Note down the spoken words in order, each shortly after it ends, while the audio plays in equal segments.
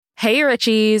Hey,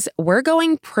 Richies. We're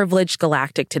going privileged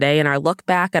galactic today in our look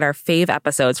back at our fave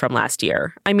episodes from last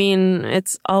year. I mean,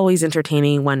 it's always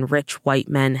entertaining when rich white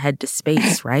men head to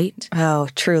space, right? Oh,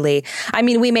 truly. I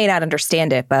mean, we may not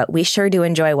understand it, but we sure do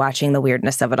enjoy watching the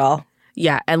weirdness of it all.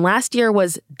 Yeah, and last year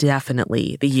was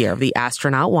definitely the year of the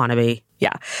astronaut wannabe.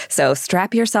 Yeah, so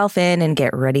strap yourself in and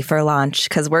get ready for launch,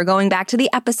 because we're going back to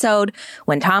the episode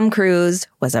when Tom Cruise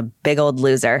was a big old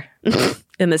loser.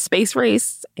 In the space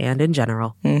race and in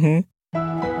general. Mm-hmm.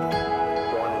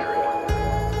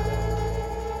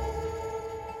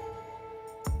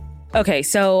 Okay,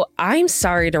 so I'm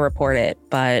sorry to report it,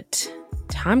 but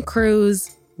Tom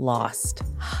Cruise lost.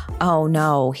 Oh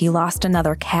no, he lost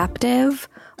another captive?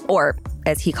 Or,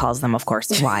 as he calls them, of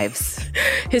course, wives.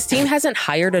 His team hasn't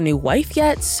hired a new wife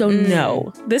yet, so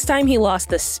no. This time he lost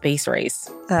the space race.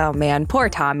 Oh man, poor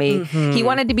Tommy. Mm-hmm. He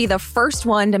wanted to be the first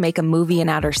one to make a movie in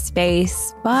outer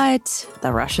space, but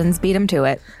the Russians beat him to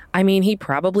it. I mean, he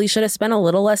probably should have spent a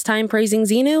little less time praising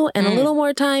Xenu and a little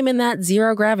more time in that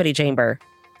zero-gravity chamber.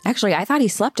 Actually, I thought he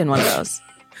slept in one of those.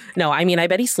 No, I mean, I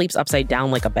bet he sleeps upside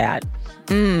down like a bat.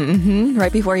 Mm-hmm.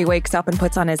 Right before he wakes up and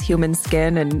puts on his human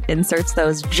skin and inserts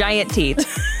those giant teeth.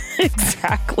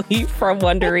 Exactly. From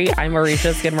Wondery, I'm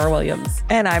Marisha Skidmore-Williams.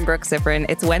 And I'm Brooke Sifrin.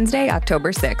 It's Wednesday,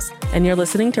 October 6th. And you're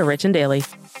listening to Rich and Daily.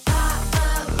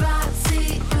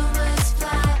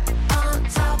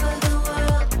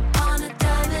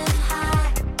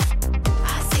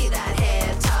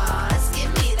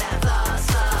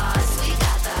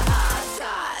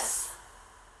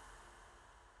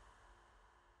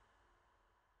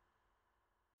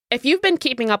 If you've been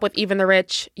keeping up with Even the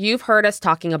Rich, you've heard us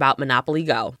talking about Monopoly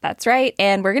Go. That's right,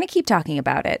 and we're going to keep talking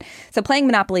about it. So playing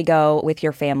Monopoly Go with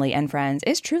your family and friends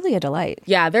is truly a delight.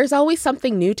 Yeah, there's always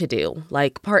something new to do,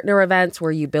 like partner events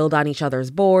where you build on each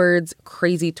other's boards,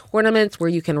 crazy tournaments where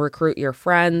you can recruit your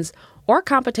friends, or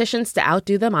competitions to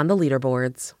outdo them on the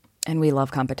leaderboards. And we love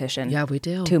competition. Yeah, we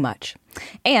do. Too much.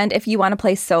 And if you want to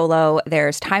play solo,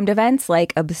 there's timed events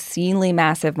like obscenely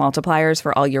massive multipliers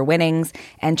for all your winnings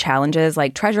and challenges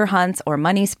like treasure hunts or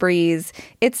money sprees.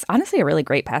 It's honestly a really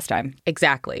great pastime.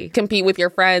 Exactly. Compete with your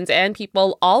friends and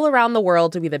people all around the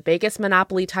world to be the biggest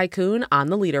Monopoly tycoon on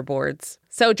the leaderboards.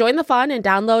 So join the fun and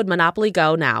download Monopoly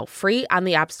Go now, free on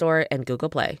the App Store and Google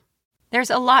Play. There's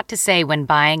a lot to say when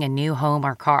buying a new home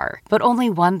or car, but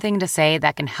only one thing to say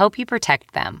that can help you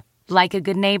protect them. Like a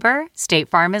good neighbor, State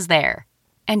Farm is there.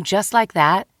 And just like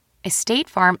that, a State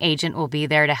Farm agent will be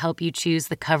there to help you choose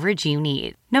the coverage you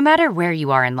need, no matter where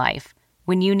you are in life.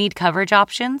 When you need coverage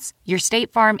options, your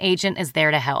State Farm agent is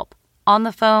there to help, on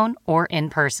the phone or in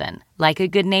person. Like a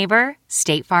good neighbor,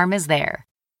 State Farm is there.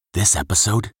 This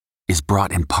episode is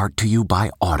brought in part to you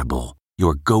by Audible,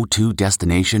 your go-to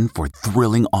destination for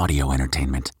thrilling audio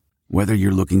entertainment. Whether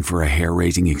you're looking for a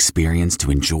hair-raising experience to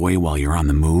enjoy while you're on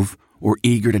the move, or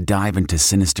eager to dive into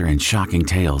sinister and shocking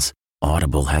tales,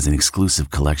 Audible has an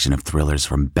exclusive collection of thrillers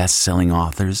from best-selling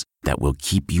authors that will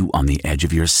keep you on the edge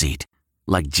of your seat.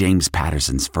 Like James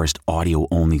Patterson's first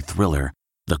audio-only thriller,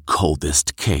 The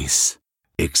Coldest Case.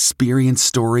 Experience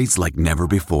stories like never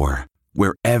before,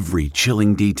 where every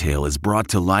chilling detail is brought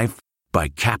to life by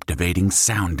captivating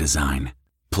sound design.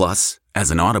 Plus, as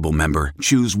an Audible member,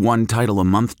 choose one title a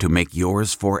month to make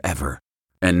yours forever.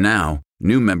 And now,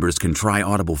 new members can try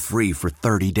Audible free for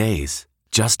 30 days.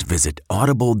 Just visit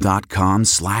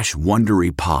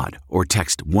audible.com/WonderyPod or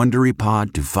text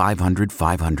WonderyPod to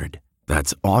 500-500.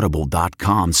 That's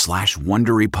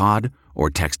audible.com/WonderyPod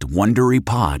or text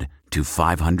WonderyPod to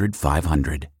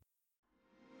 500-500.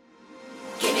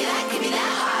 Give me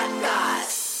that hot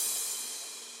goss.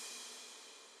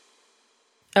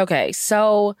 Okay,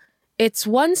 so it's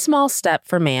one small step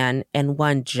for man and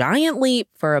one giant leap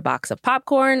for a box of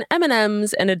popcorn,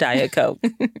 M&Ms, and a Diet Coke.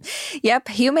 Yep,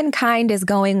 humankind is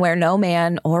going where no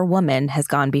man or woman has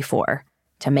gone before,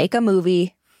 to make a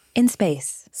movie in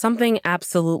space. Something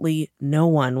absolutely no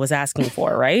one was asking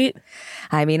for, right?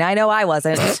 I mean, I know I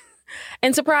wasn't.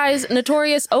 And surprise,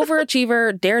 notorious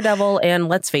overachiever, daredevil, and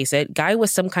let's face it, guy with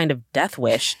some kind of death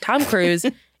wish, Tom Cruise,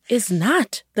 is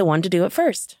not the one to do it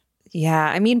first. Yeah,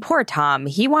 I mean, poor Tom.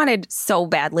 He wanted so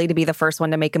badly to be the first one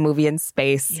to make a movie in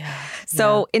space. Yeah.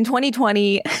 So in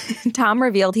 2020, Tom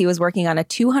revealed he was working on a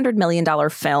 $200 million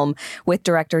film with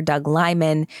director Doug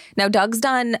Liman. Now, Doug's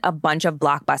done a bunch of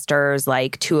blockbusters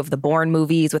like two of the Bourne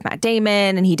movies with Matt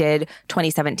Damon, and he did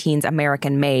 2017's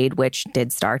American Made, which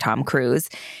did star Tom Cruise.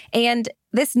 And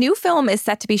this new film is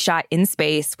set to be shot in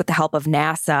space with the help of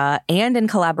NASA and in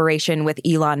collaboration with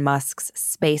Elon Musk's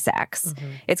SpaceX.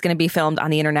 Mm-hmm. It's going to be filmed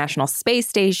on the International Space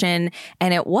Station,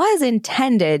 and it was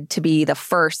intended to be the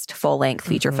first full-length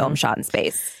feature film shot in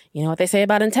space. You know what they say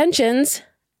about intentions?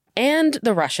 and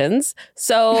the Russians.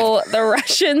 So the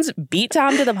Russians beat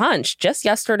Tom to the punch. Just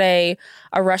yesterday,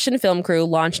 a Russian film crew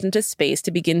launched into space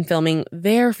to begin filming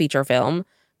their feature film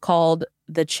called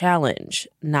The Challenge,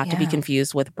 not to be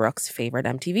confused with Brooke's favorite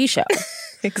MTV show.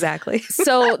 Exactly.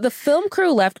 So the film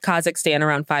crew left Kazakhstan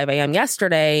around 5 a.m.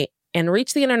 yesterday and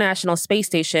reached the International Space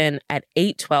Station at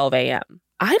 8:12 a.m.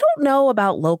 I don't know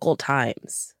about local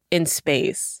times in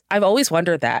space. I've always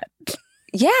wondered that.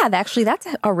 Yeah, actually, that's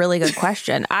a really good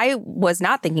question. I was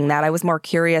not thinking that. I was more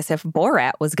curious if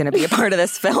Borat was going to be a part of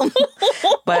this film.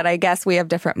 But I guess we have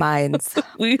different minds.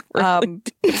 We really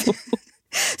do.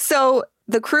 So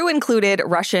the crew included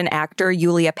Russian actor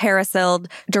Yulia Peresild,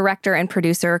 director and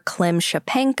producer Klim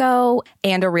Shipenko,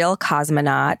 and a real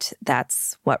cosmonaut.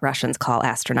 That's what Russians call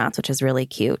astronauts, which is really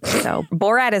cute. So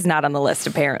Borat is not on the list,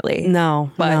 apparently. No.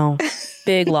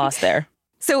 Big loss there.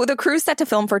 So the crew's set to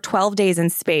film for 12 days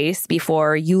in space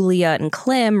before Yulia and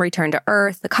Klim return to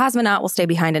Earth. The cosmonaut will stay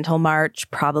behind until March,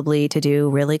 probably to do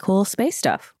really cool space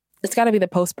stuff. It's got to be the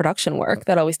post-production work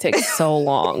that always takes so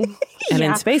long. And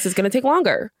in space, it's going to take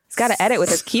longer. He's got to edit with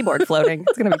his keyboard floating.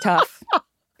 It's going to be tough.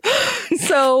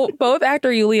 So both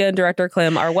actor Yulia and director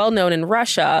Klim are well known in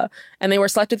Russia, and they were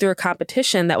selected through a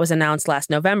competition that was announced last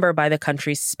November by the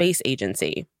country's space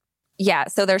agency. Yeah,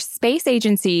 so their space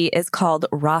agency is called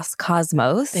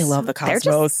Roscosmos. They love the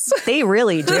cosmos. They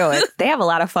really do. They have a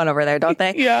lot of fun over there, don't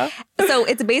they? Yeah. So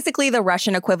it's basically the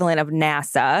Russian equivalent of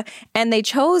NASA. And they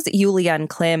chose Yulia and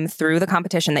Klim through the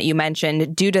competition that you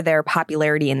mentioned due to their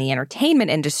popularity in the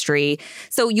entertainment industry.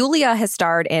 So Yulia has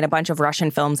starred in a bunch of Russian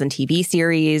films and TV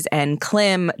series, and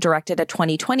Klim directed a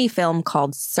 2020 film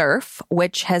called Surf,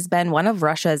 which has been one of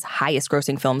Russia's highest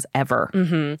grossing films ever.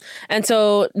 Mm-hmm. And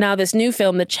so now this new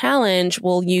film, The Challenge,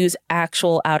 will use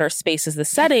actual outer space as the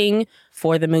setting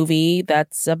for the movie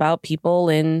that's about people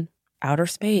in outer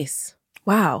space.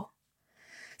 Wow.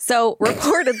 So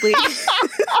reportedly,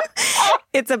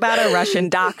 it's about a Russian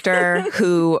doctor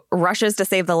who rushes to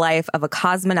save the life of a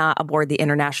cosmonaut aboard the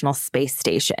International Space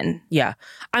Station. Yeah.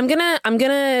 I'm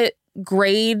gonna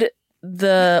grade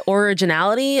the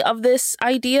originality of this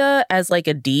idea as like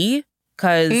a D.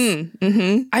 Because,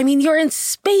 I mean, you're in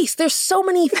space. There's so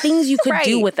many things you could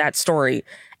do with that story.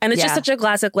 And it's just such a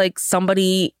classic, like,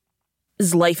 somebody's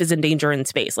life is in danger in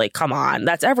space. Like, come on.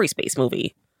 That's every space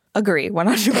movie. Agree,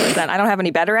 100%. I don't have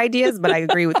any better ideas, but I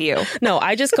agree with you. No,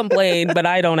 I just complain, but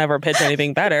I don't ever pitch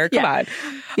anything better. Come on.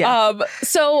 Yeah.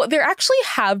 So there actually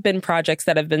have been projects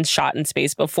that have been shot in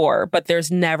space before, but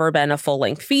there's never been a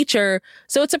full-length feature.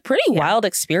 So it's a pretty wild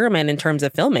experiment in terms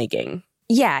of filmmaking.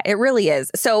 Yeah, it really is.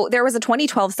 So there was a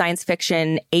 2012 science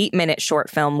fiction 8-minute short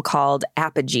film called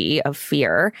Apogee of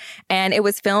Fear, and it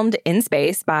was filmed in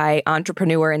space by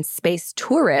entrepreneur and space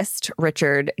tourist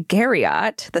Richard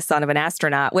Garriott, the son of an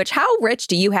astronaut, which how rich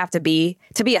do you have to be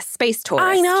a space tourist?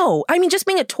 I know. I mean, just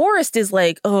being a tourist is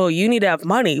like, oh, you need to have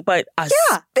money, but a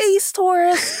space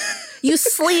tourist, you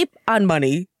sleep on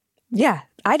money. Yeah.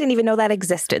 I didn't even know that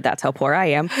existed. That's how poor I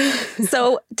am.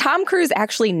 So Tom Cruise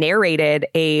actually narrated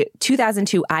a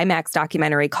 2002 IMAX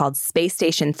documentary called Space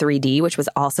Station 3D, which was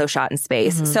also shot in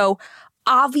space. Mm-hmm. So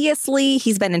obviously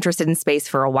he's been interested in space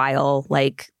for a while.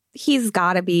 Like, he's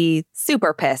got to be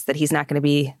super pissed that he's not going to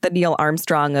be the Neil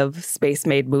Armstrong of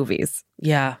space-made movies.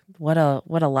 Yeah. What a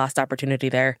lost opportunity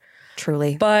there.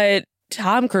 Truly. But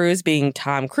Tom Cruise being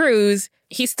Tom Cruise,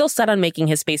 he's still set on making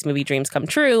his space movie dreams come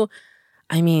true.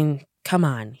 I mean, come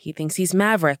on. He thinks he's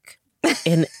Maverick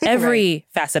in every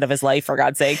facet of his life, for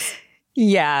God's sakes.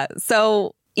 Yeah.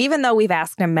 So even though we've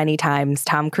asked him many times,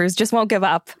 Tom Cruise just won't give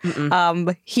up.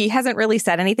 He hasn't really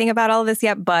said anything about all of this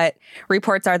yet, but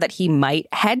reports are that he might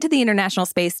head to the International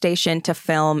Space Station to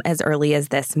film as early as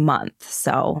this month.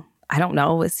 So I don't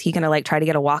know. Is he going to like try to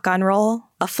get a walk-on role?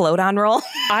 A float-on role?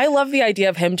 I love the idea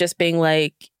of him just being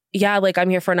like, yeah, like I'm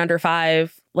here for an under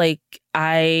 5. Like,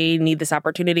 I need this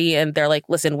opportunity. And they're like,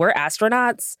 listen, we're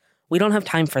astronauts. We don't have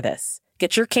time for this.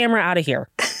 Get your camera out of here.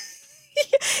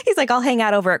 He's like, I'll hang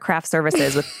out over at Craft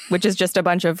Services, which is just a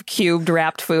bunch of cubed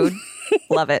wrapped food.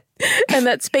 Love it. And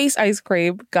that space ice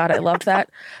cream. God, I loved that.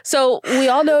 So we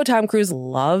all know Tom Cruise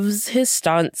loves his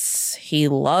stunts. He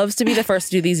loves to be the first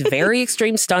to do these very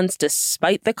extreme stunts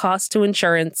despite the cost to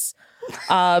insurance.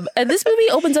 And this movie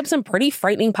opens up some pretty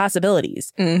frightening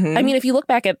possibilities. Mm-hmm. I mean, if you look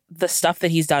back at the stuff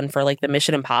that he's done for like the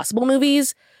Mission Impossible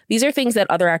movies, these are things that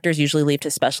other actors usually leave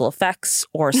to special effects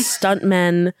or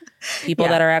stuntmen, people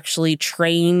that are actually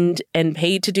trained and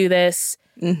paid to do this.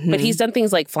 Mm-hmm. But he's done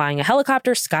things like flying a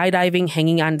helicopter, skydiving,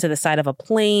 hanging onto the side of a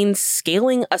plane,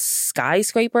 scaling a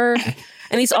skyscraper.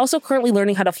 And he's also currently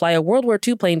learning how to fly a World War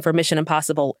II plane for Mission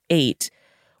Impossible 8.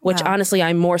 which honestly,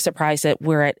 I'm more surprised that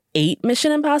we're at 8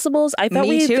 Mission Impossibles. I thought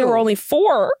there were only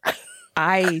 4.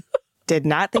 I did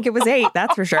not think it was 8,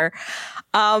 that's for sure.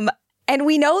 And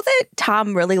we know that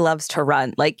Tom really loves to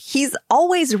run. Like, he's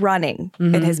always running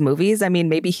in his movies. I mean,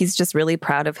 maybe he's just really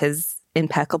proud of his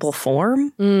impeccable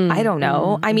form. I don't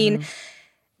know. I mean,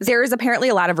 there is apparently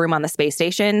a lot of room on the space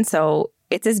station, so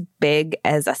it's as big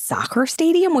as a soccer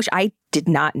stadium, which I did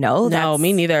not know. No,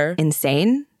 me neither.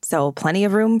 Insane. So plenty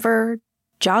of room for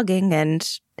jogging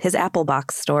and his Apple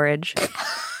box storage.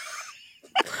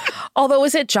 Although,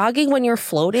 is it jogging when you're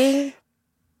floating?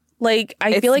 Like,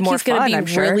 I feel like he's going to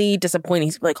be really disappointed.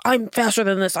 He's like, I'm faster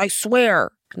than this, I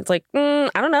swear. And it's like,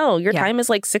 I don't know. Your time is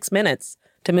like 6 minutes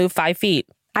to move 5 feet.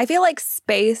 I feel like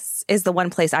space is the one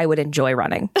place I would enjoy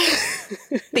running.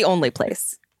 The only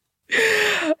place.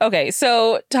 Okay,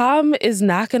 so Tom is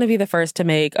not going to be the first to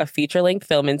make a feature-length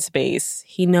film in space.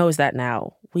 He knows that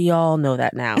now. We all know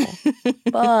that now.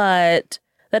 But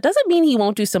that doesn't mean he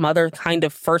won't do some other kind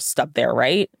of first up there,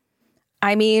 right?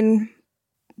 I mean,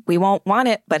 we won't want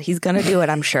it, but he's going to do it,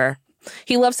 I'm sure.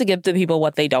 He loves to give to people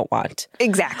what they don't want.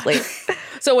 Exactly.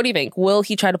 So what do you think? Will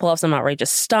he try to pull off some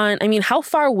outrageous stunt? I mean, how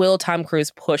far will Tom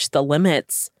Cruise push the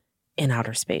limits in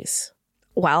outer space?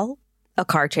 Well, a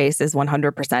car chase is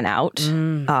 100%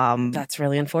 out. That's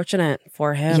really unfortunate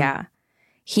for him. Yeah.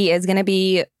 He is going to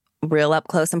be real up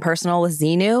close and personal with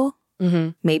Xenu.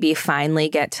 Maybe finally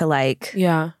get to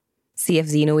see if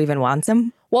Xenu even wants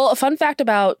him. Well, a fun fact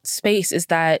about space is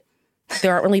that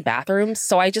there aren't really bathrooms.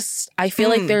 So I feel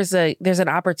like there's an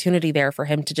opportunity there for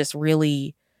him to just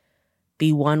really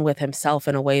be one with himself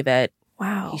in a way that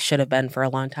he should have been for a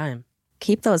long time.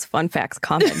 Keep those fun facts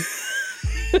coming.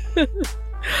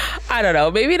 I don't know.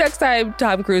 Maybe next time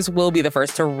Tom Cruise will be the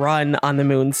first to run on the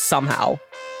moon somehow.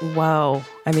 Whoa.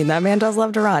 I mean, that man does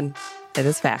love to run. It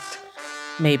is fact.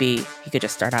 Maybe he could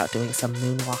just start out doing some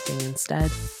moonwalking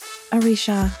instead.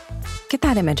 Arisha, get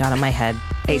that image out of my head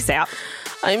ASAP.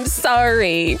 I'm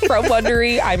sorry. From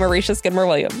Wondery, I'm Arisha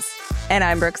Skidmore-Williams. And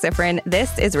I'm Brooke Sifrin.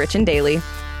 This is Rich and Daily.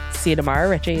 See you tomorrow,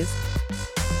 Richies.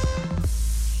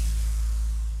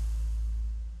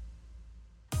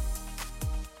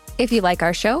 If you like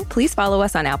our show, please follow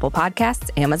us on Apple Podcasts,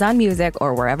 Amazon Music,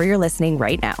 or wherever you're listening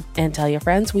right now. And tell your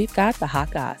friends we've got the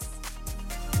hot goss.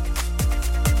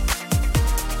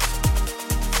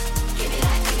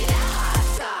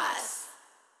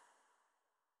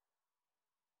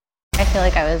 I feel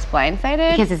like I was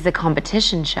blindsided because it's a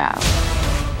competition show.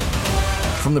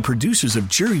 From the producers of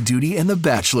Jury Duty and The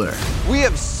Bachelor. We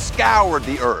have scoured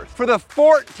the earth for the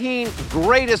 14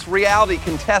 greatest reality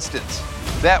contestants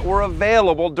that were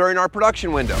available during our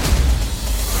production window.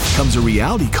 Comes a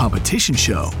reality competition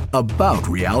show about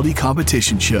reality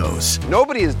competition shows.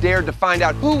 Nobody has dared to find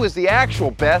out who is the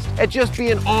actual best at just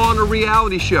being on a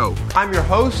reality show. I'm your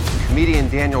host, comedian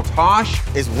Daniel Tosh.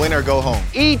 It's win or go home.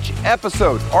 Each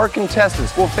episode, our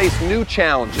contestants will face new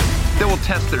challenges that will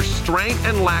test their strength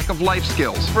and lack of life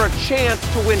skills for a chance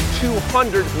to win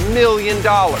 $200 million.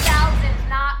 Thousands,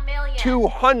 not millions.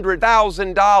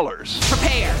 $200,000.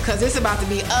 Prepare, because it's about to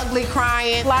be ugly,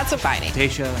 crying, lots of fighting.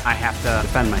 Tasha, I have to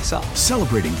defend myself.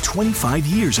 Celebrating 25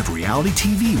 years of reality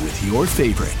TV with your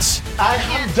favorites. I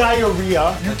have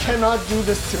diarrhea. You cannot do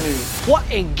this to me. What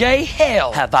in gay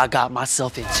hell have I got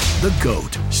myself into? The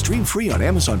GOAT. Stream free on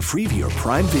Amazon Freevee or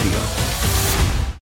Prime Video.